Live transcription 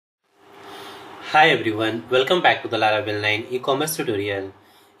Hi everyone, welcome back to the Laravel 9 e-commerce tutorial.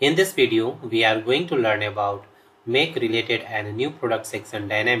 In this video, we are going to learn about make related and new product section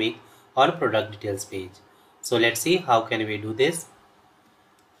dynamic on product details page. So let's see how can we do this.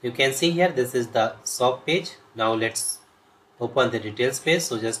 You can see here this is the shop page. Now let's open the details page.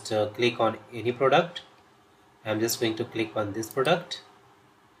 So just click on any product. I'm just going to click on this product.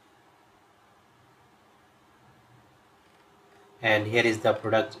 And here is the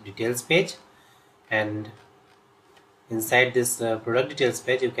product details page. And inside this product details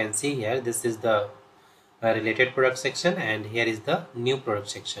page, you can see here this is the related product section, and here is the new product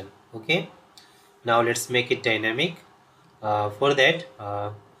section. Okay, now let's make it dynamic. For that,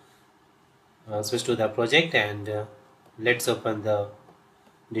 switch to the project and let's open the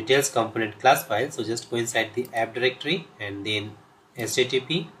details component class file. So just go inside the app directory and then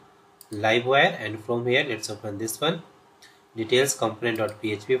http livewire, and from here let's open this one, details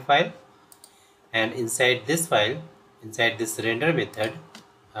component.php file. And inside this file, inside this render method,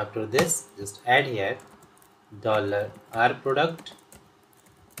 after this just add here $r product,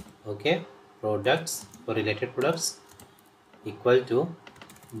 okay, products for related products equal to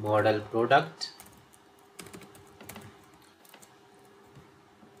model product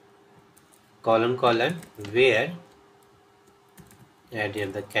colon where add here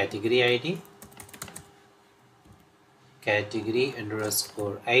the category ID, category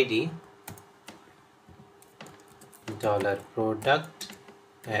underscore ID, $product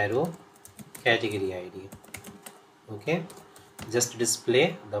arrow category ID. Okay, just to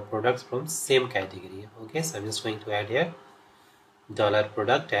display the products from same category. Okay, so I'm just going to add here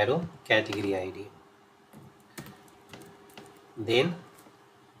 $product arrow category ID, then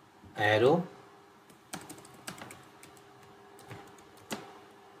arrow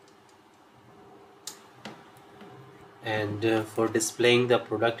and for displaying the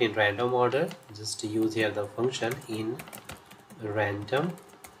product in random order, just use here the function in random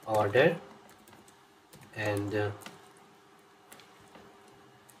order, and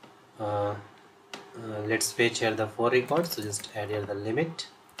let's fetch here the 4 records. So just add here the limit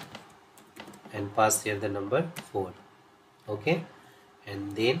and pass here the number 4. Okay,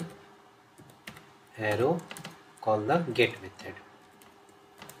 and then arrow call the get method.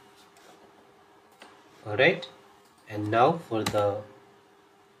 Alright, and now for the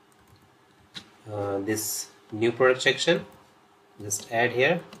this new product section, just add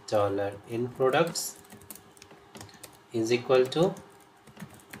here $in products is equal to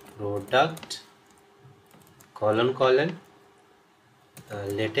product colon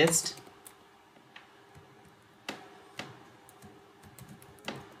latest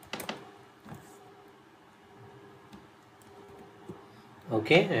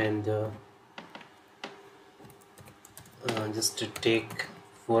okay, and just to take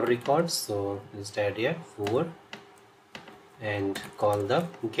 4 records, so just add here 4 and call the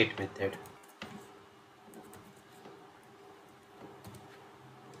get method.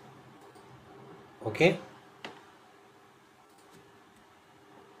 Okay,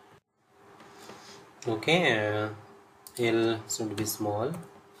 L should be small.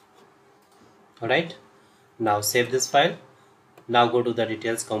 Alright, now save this file. Now go to the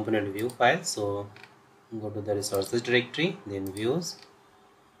details component view file. So go to the resources directory, then views,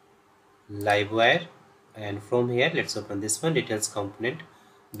 livewire, and from here let's open this one, details component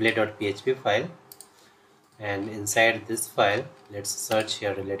blade.php file, and inside this file let's search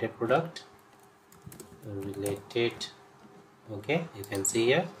here related product, related. Okay, you can see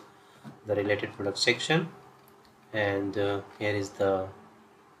here the related product section, and here is the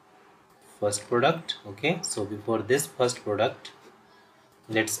first product. Okay, so before this first product,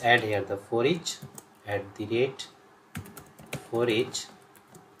 let's add here the for each for each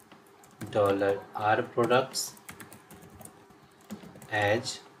 $r products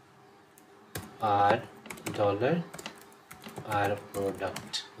as $r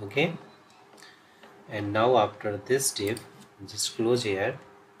product. Okay, and now after this div, just close here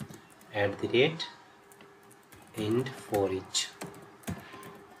end for each.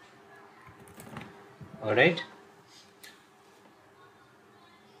 Alright,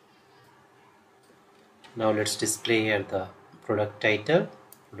 now let's display here the product title,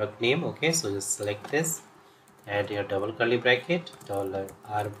 product name. Okay, so just select this, add your double curly bracket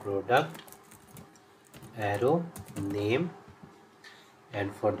 $r product arrow name,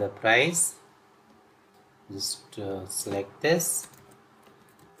 and for the price just select this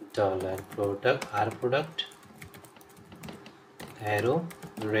 $product r product arrow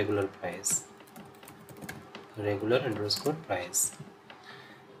regular price, regular underscore price,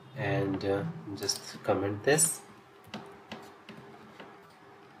 and just comment this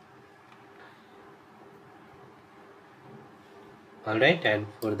Alright, and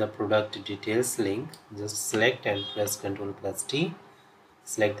for the product details link, just select and press Ctrl plus T.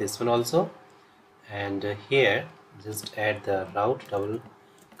 Select this one also, and here just add the route double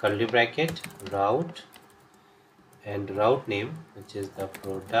curly bracket route and route name, which is the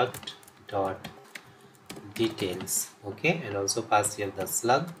product dot details. Okay, and also pass here the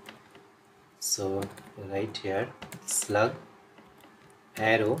slug. So right here slug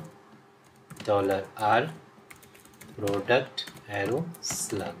arrow $r product arrow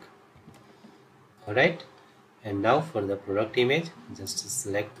slug. Alright, and now for the product image, just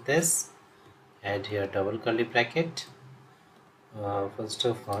select this, add here double curly bracket. First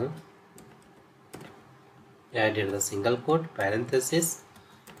of all, add here the single quote parenthesis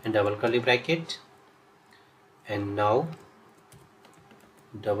and double curly bracket, and now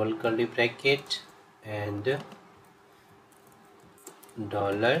double curly bracket and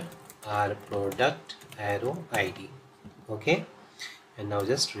 $r product arrow id. Okay, and now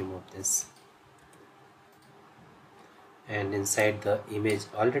just remove this, and inside the image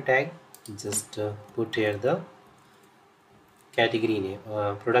alt tag just put here the category name,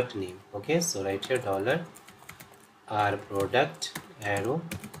 product name. Okay, so right here $r product arrow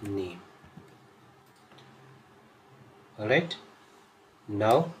name. Alright,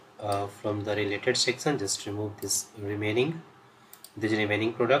 now from the related section just remove this remaining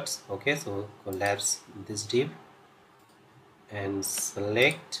products. Okay, so collapse this div and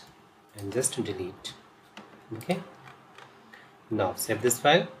select and just delete. Okay, now save this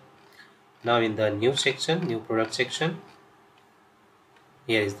file. Now in the new product section,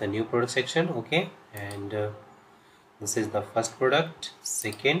 here is the new product section. Okay, and this is the first product,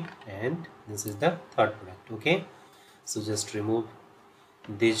 second, and this is the third product. Okay, so just remove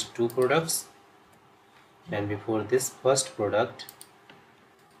these two products, and before this first product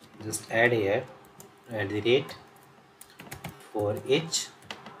just add here @ for each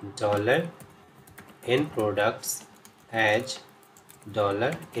 $n products as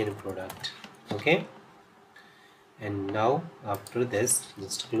 $n product. Okay, and now after this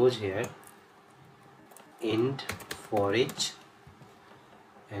just close here int for each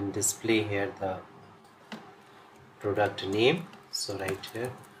and display here the product name. So right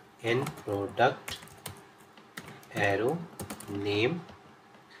here n product arrow name,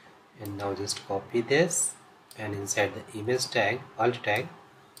 and now just copy this and inside the image tag alt tag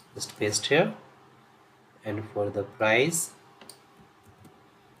just paste here, and for the price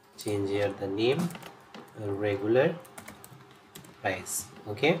change here the name regular price.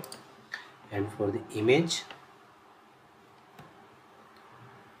 Okay, and for the image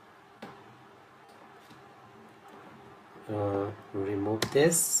remove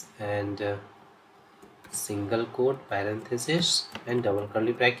this and single quote parenthesis and double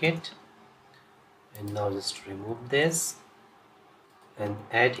curly bracket, and now just remove this and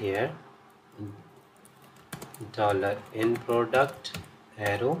add here $n product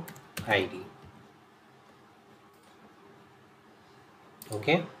arrow id.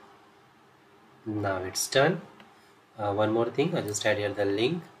 Okay, now it's done. One more thing, I just add here the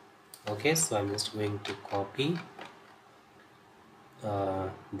link. Okay, so I'm just going to copy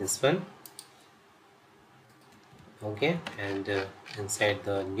this one. Okay, and inside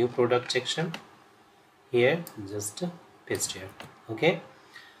the new product section here just paste here. Okay,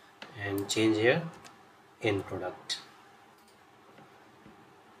 and change here in product.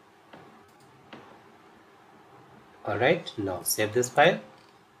 Alright, now save this file.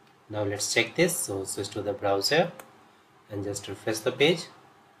 Now let's check this. So switch to the browser and just refresh the page.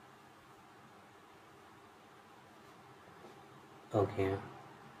 Okay,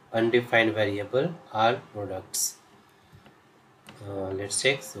 undefined variable are products. Let's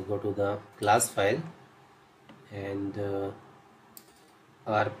check. So go to the class file and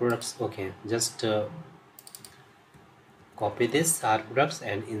our products. Okay, just copy this our products,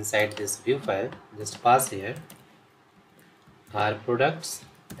 and inside this view file just pass here our products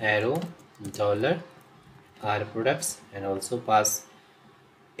arrow $r products, and also pass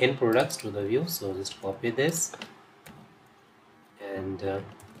n products to the view. So just copy this and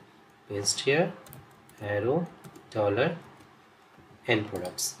paste here arrow $n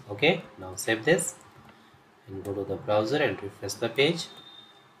products. Okay, now save this and go to the browser and refresh the page.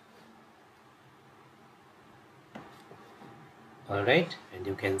 Alright, and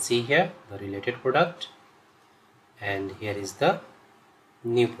you can see here the related product, and here is the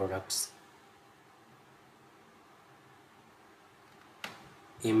new products.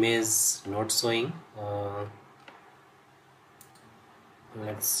 Image not showing.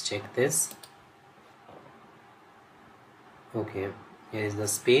 Let's check this. Okay, here is the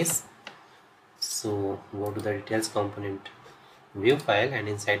space. So go to the details component view file, and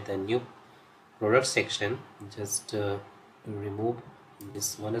inside the new product section just remove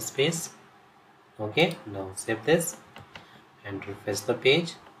this one space. Okay, now save this and refresh the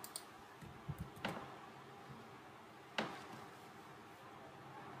page.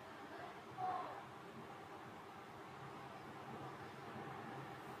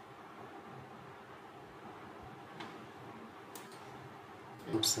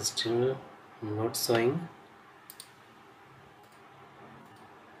 It's still not showing.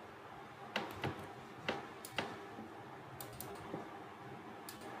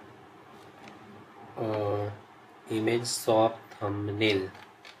 Image shop thumbnail.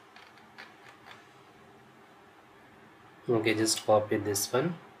 Okay, just copy this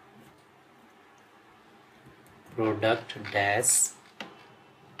one. Product dash.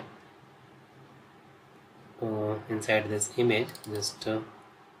 Inside this image, just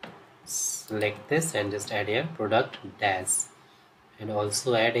select this and just add here product dash, and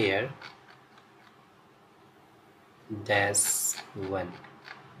also add here dash 1.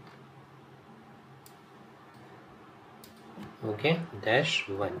 Okay, dash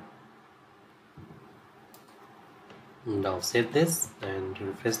 1. Now save this and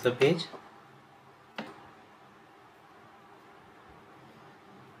refresh the page.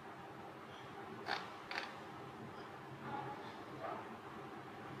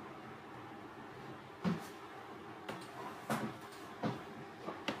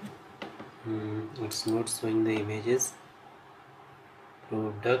 It's not showing the images.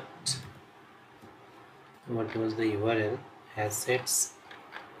 Product, what was the URL? Assets.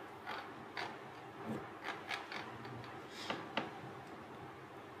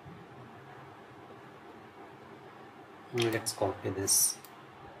 Let's copy this.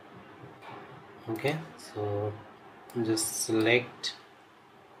 Okay, so just select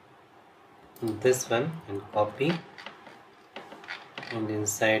this one and copy, and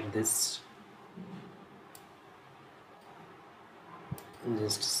inside this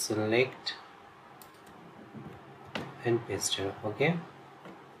just select and paste here. Okay,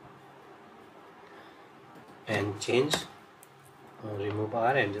 and change, remove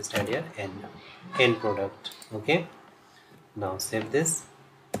R and just add here N product. Okay, now save this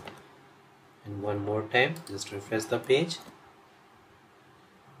and one more time just refresh the page.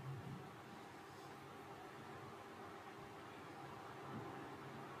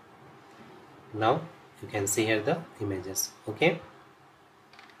 Now you can see here the images. Okay,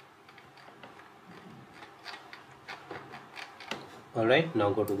 alright, now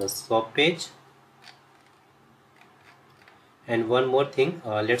go to the shop page, and one more thing,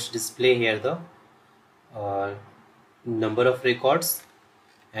 let's display here the number of records,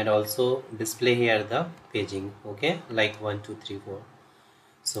 and also display here the paging. Okay, like 1 2 3 4.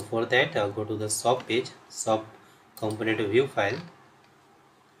 So for that, go to the shop page, shop component view file.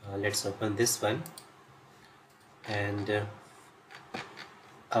 Let's open this one, and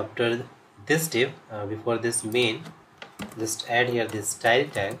after this div, before this main, just add here this style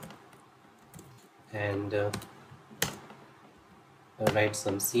tag and write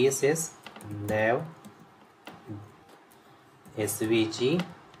some CSS, nav, SVG,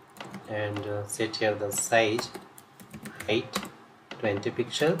 and set here the size, height 20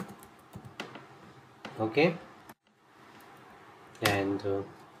 pixel. Okay, and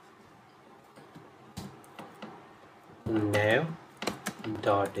nav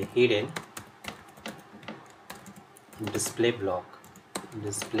dot hidden display block.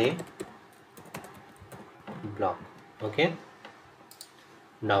 Okay,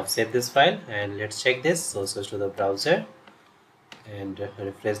 now save this file and let's check this. So switch to the browser and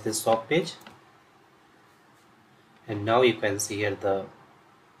refresh this shop page, and now you can see here the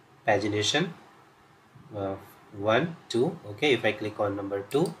pagination 1 2. Okay, if I click on number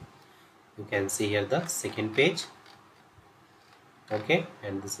 2, you can see here the second page. Okay,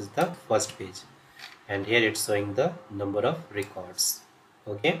 and this is the first page, and here it's showing the number of records.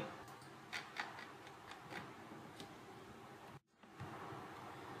 Okay,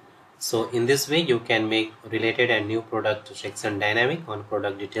 so in this way you can make related and new product section dynamic on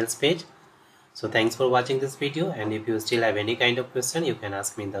product details page. So thanks for watching this video, and if you still have any kind of question, you can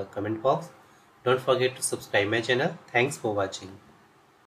ask me in the comment box. Don't forget to subscribe my channel. Thanks for watching.